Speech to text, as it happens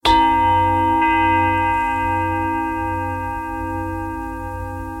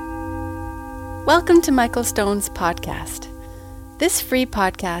Welcome to Michael Stone's podcast. This free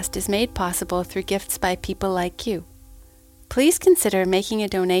podcast is made possible through gifts by people like you. Please consider making a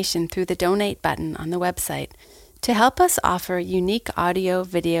donation through the donate button on the website to help us offer unique audio,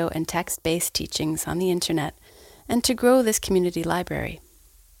 video, and text-based teachings on the internet and to grow this community library.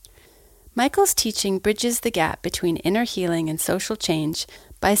 Michael's teaching bridges the gap between inner healing and social change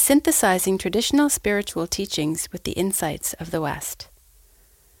by synthesizing traditional spiritual teachings with the insights of the West.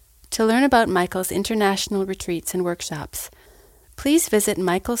 To learn about Michael's international retreats and workshops, please visit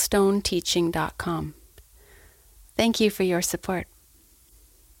michaelstoneteaching.com. Thank you for your support.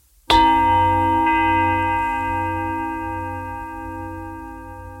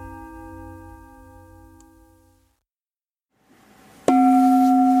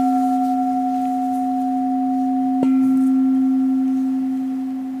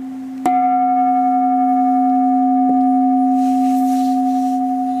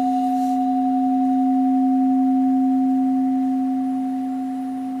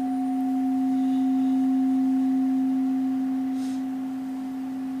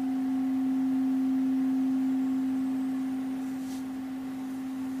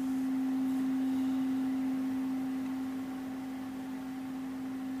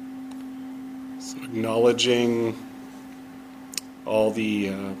 Acknowledging all the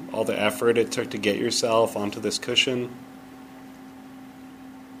effort it took to get yourself onto this cushion.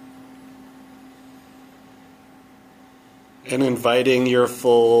 And inviting your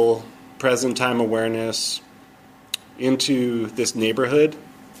full present time awareness into this neighborhood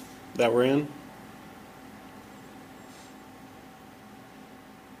that we're in.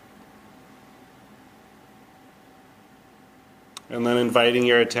 And then inviting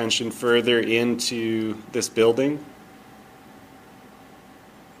your attention further into this building.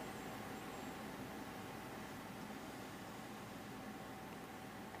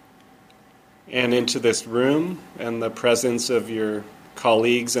 And into this room and the presence of your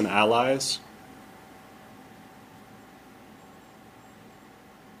colleagues and allies.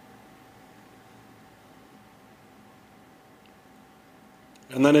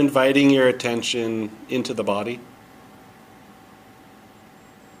 And then inviting your attention into the body.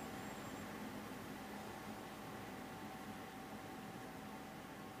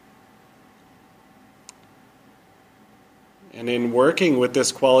 And in working with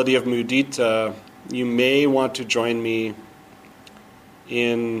this quality of mudita, you may want to join me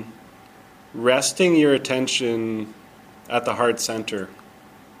in resting your attention at the heart center.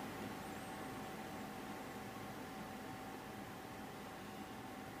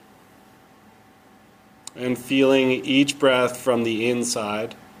 And feeling each breath from the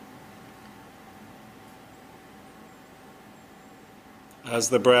inside as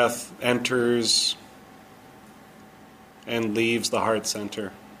the breath enters and leaves the heart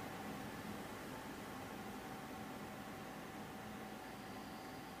center.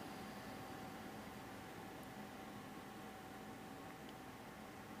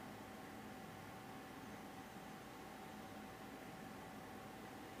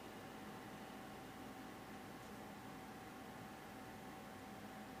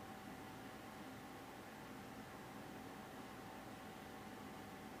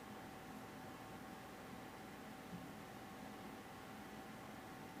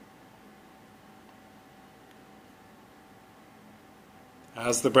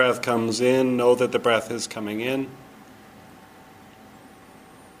 As the breath comes in, know that the breath is coming in.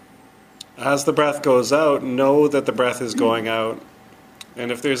 As the breath goes out, know that the breath is going out.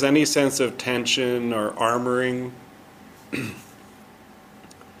 And if there's any sense of tension or armoring,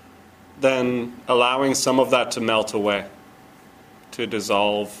 then allowing some of that to melt away, to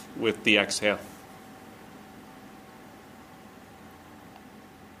dissolve with the exhale.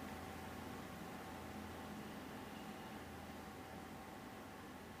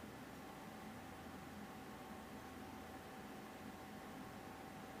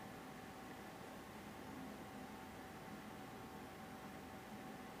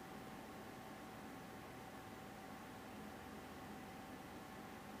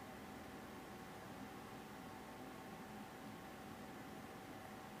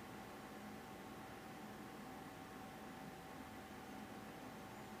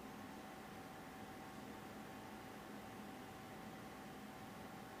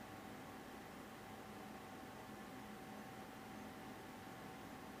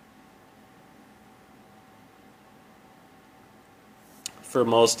 For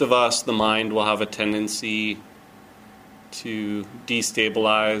most of us, the mind will have a tendency to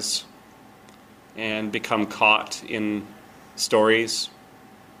destabilize and become caught in stories,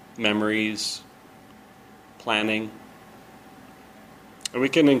 memories, planning. And we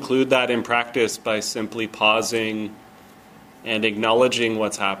can include that in practice by simply pausing and acknowledging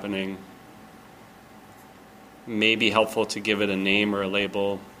what's happening. It may be helpful to give it a name or a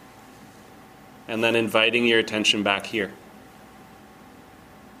label. And then inviting your attention back here.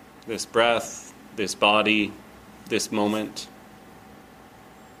 This breath, this body, this moment.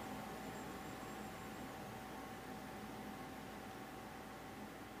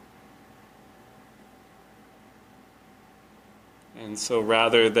 And so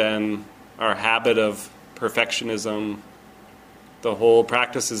rather than our habit of perfectionism, the whole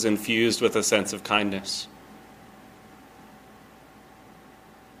practice is infused with a sense of kindness.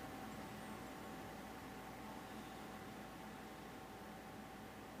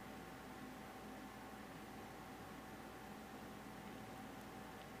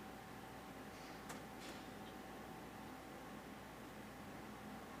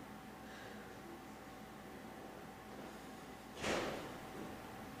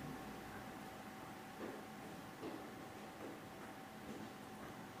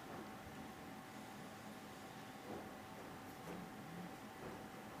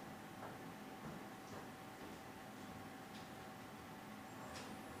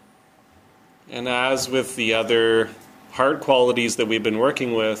 And as with the other heart qualities that we've been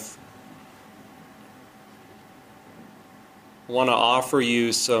working with, I want to offer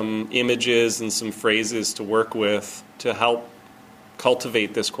you some images and some phrases to work with to help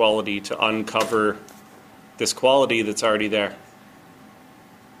cultivate this quality, to uncover this quality that's already there.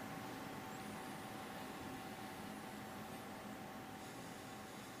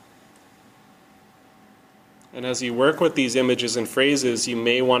 And as you work with these images and phrases, you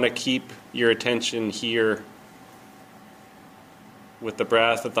may want to keep your attention here with the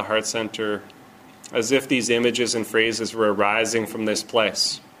breath at the heart center, as if these images and phrases were arising from this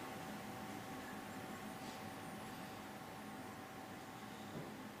place.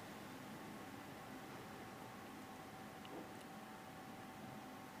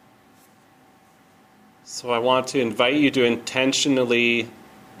 So I want to invite you to intentionally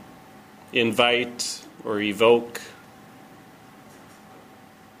invite or evoke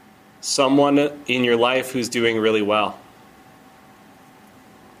someone in your life who's doing really well.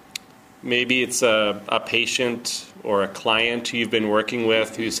 Maybe it's a patient or a client who you've been working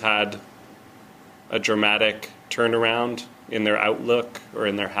with who's had a dramatic turnaround in their outlook or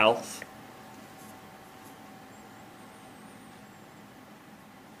in their health.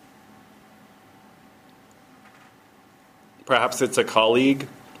 Perhaps it's a colleague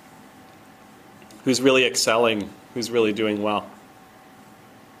who's really excelling, who's really doing well.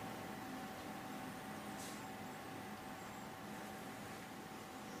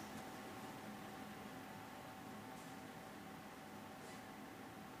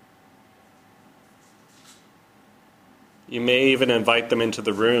 You may even invite them into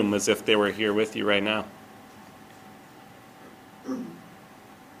the room as if they were here with you right now.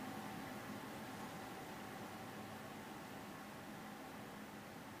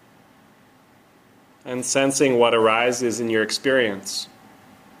 And sensing what arises in your experience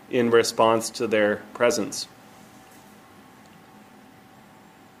in response to their presence.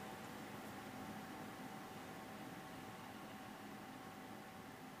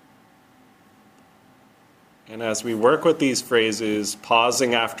 And as we work with these phrases,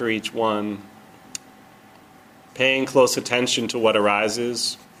 pausing after each one, paying close attention to what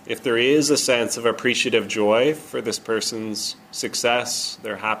arises, if there is a sense of appreciative joy for this person's success,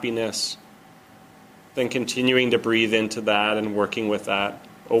 their happiness, then continuing to breathe into that and working with that,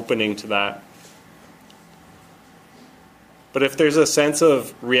 opening to that. But if there's a sense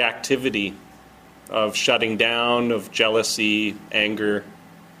of reactivity, of shutting down, of jealousy, anger,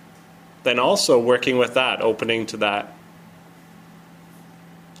 then also working with that, opening to that.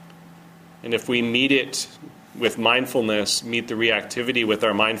 And if we meet it with mindfulness, meet the reactivity with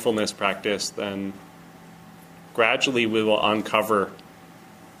our mindfulness practice, then gradually we will uncover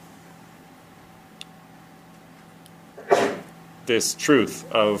this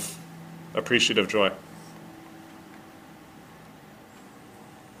truth of appreciative joy.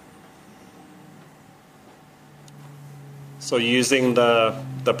 So using the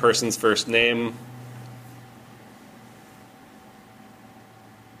person's first name,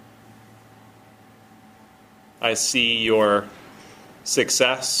 I see your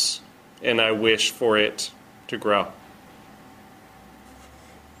success and I wish for it to grow.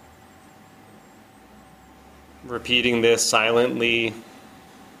 Repeating this silently.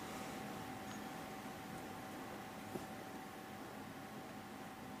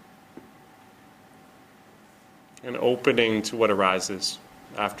 And opening to what arises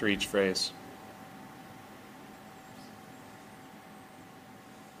after each phrase.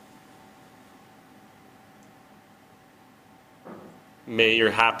 May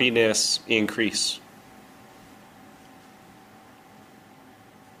your happiness increase.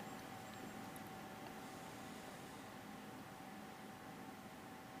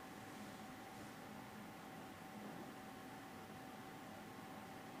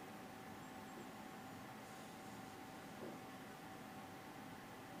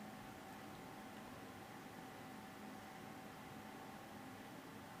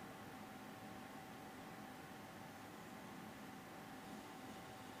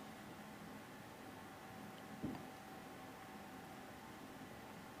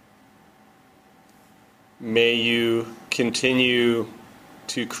 May you continue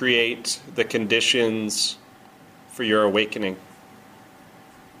to create the conditions for your awakening.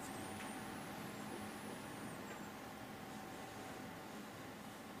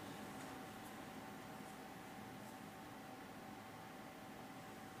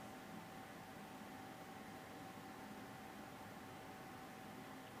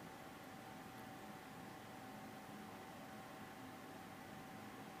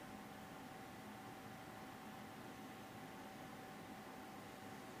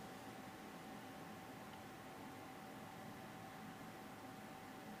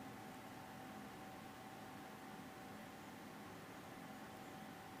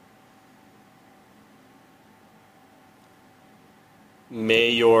 May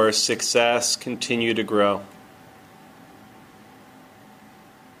your success continue to grow.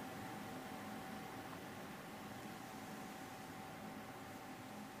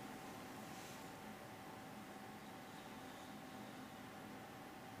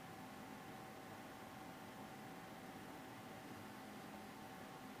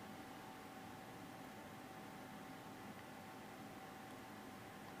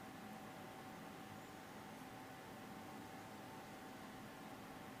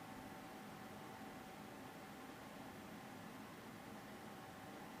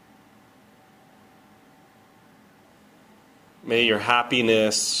 May your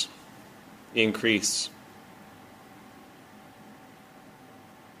happiness increase.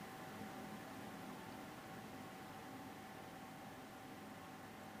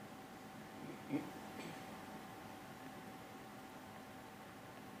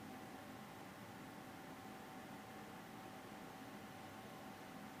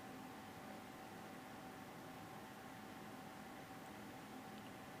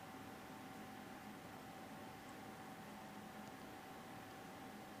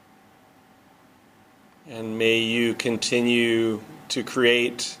 And may you continue to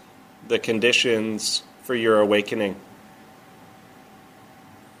create the conditions for your awakening.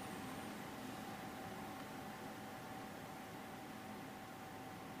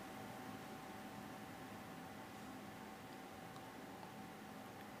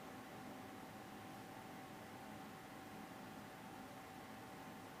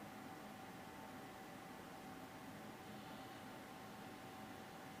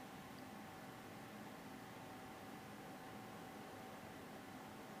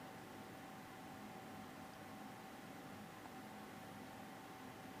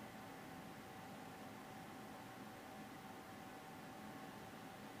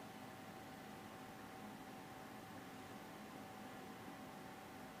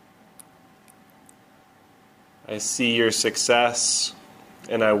 I see your success,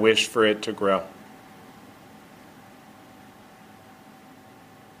 and I wish for it to grow.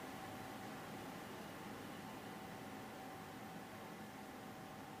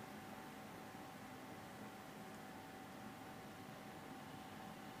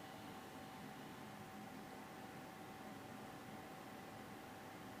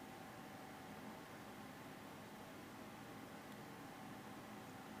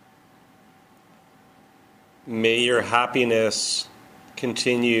 May your happiness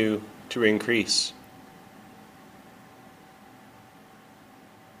continue to increase.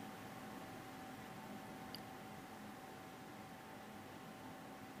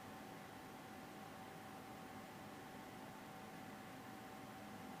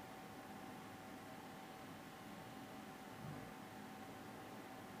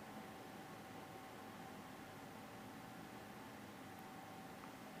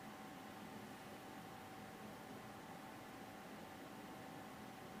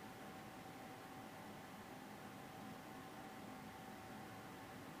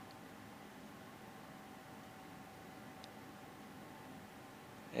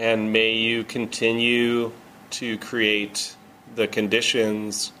 And may you continue to create the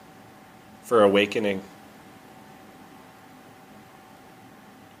conditions for awakening.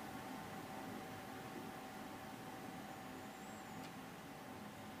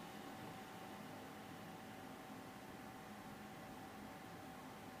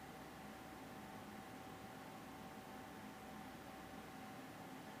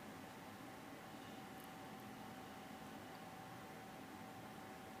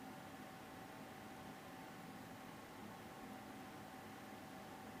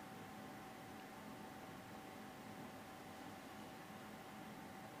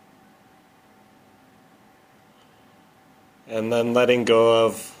 And then letting go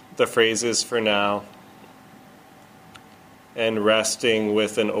of the phrases for now and resting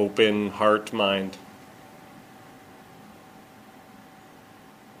with an open heart mind.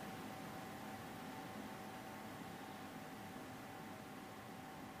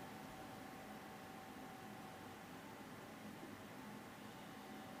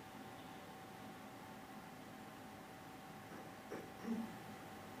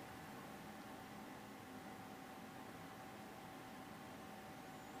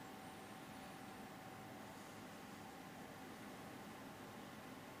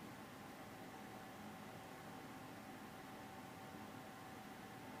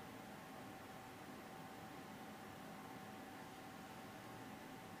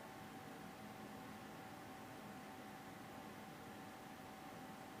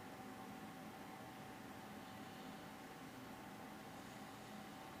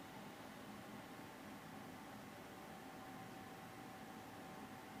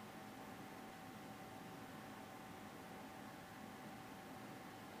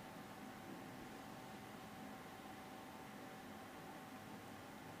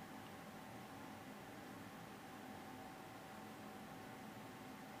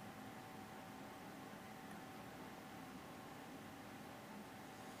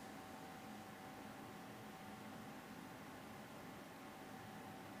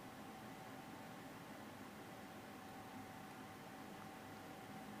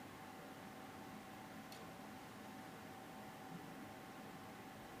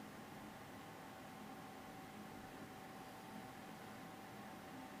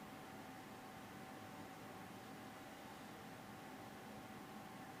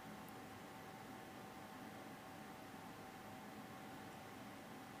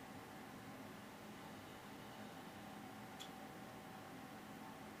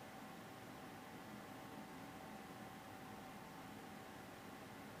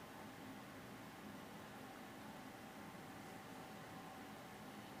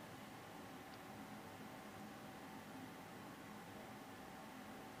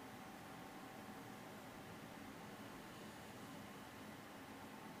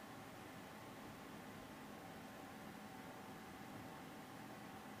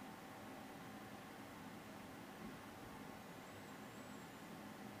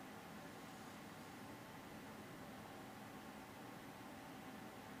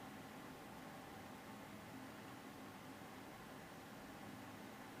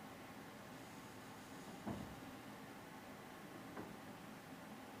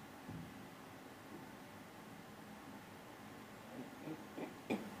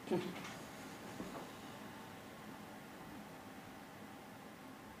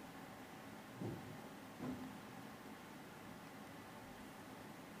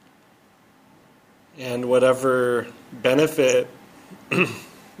 And whatever benefit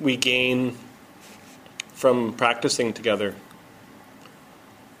we gain from practicing together,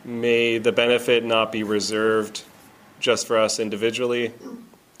 may the benefit not be reserved just for us individually,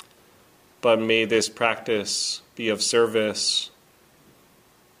 but may this practice be of service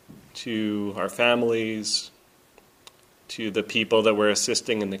to our families, to the people that we're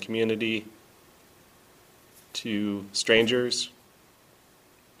assisting in the community, to strangers,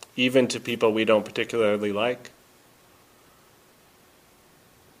 even to people we don't particularly like.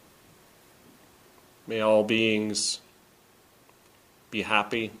 May all beings be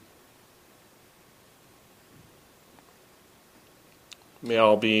happy. May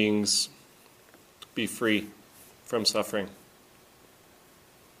all beings be free from suffering.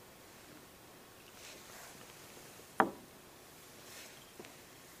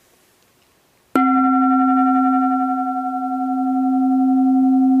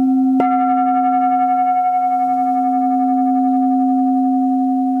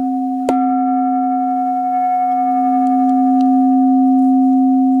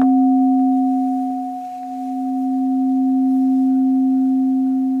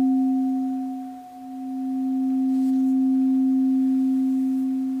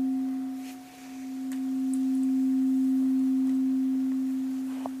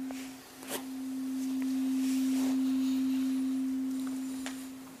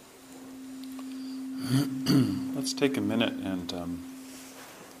 Let's take a minute and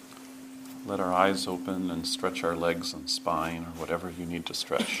let our eyes open and stretch our legs and spine or whatever you need to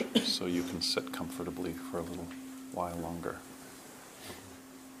stretch so you can sit comfortably for a little while longer.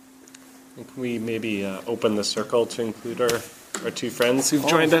 And can we maybe open the circle to include our two friends who've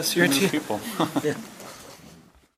joined us here too? People. Yeah.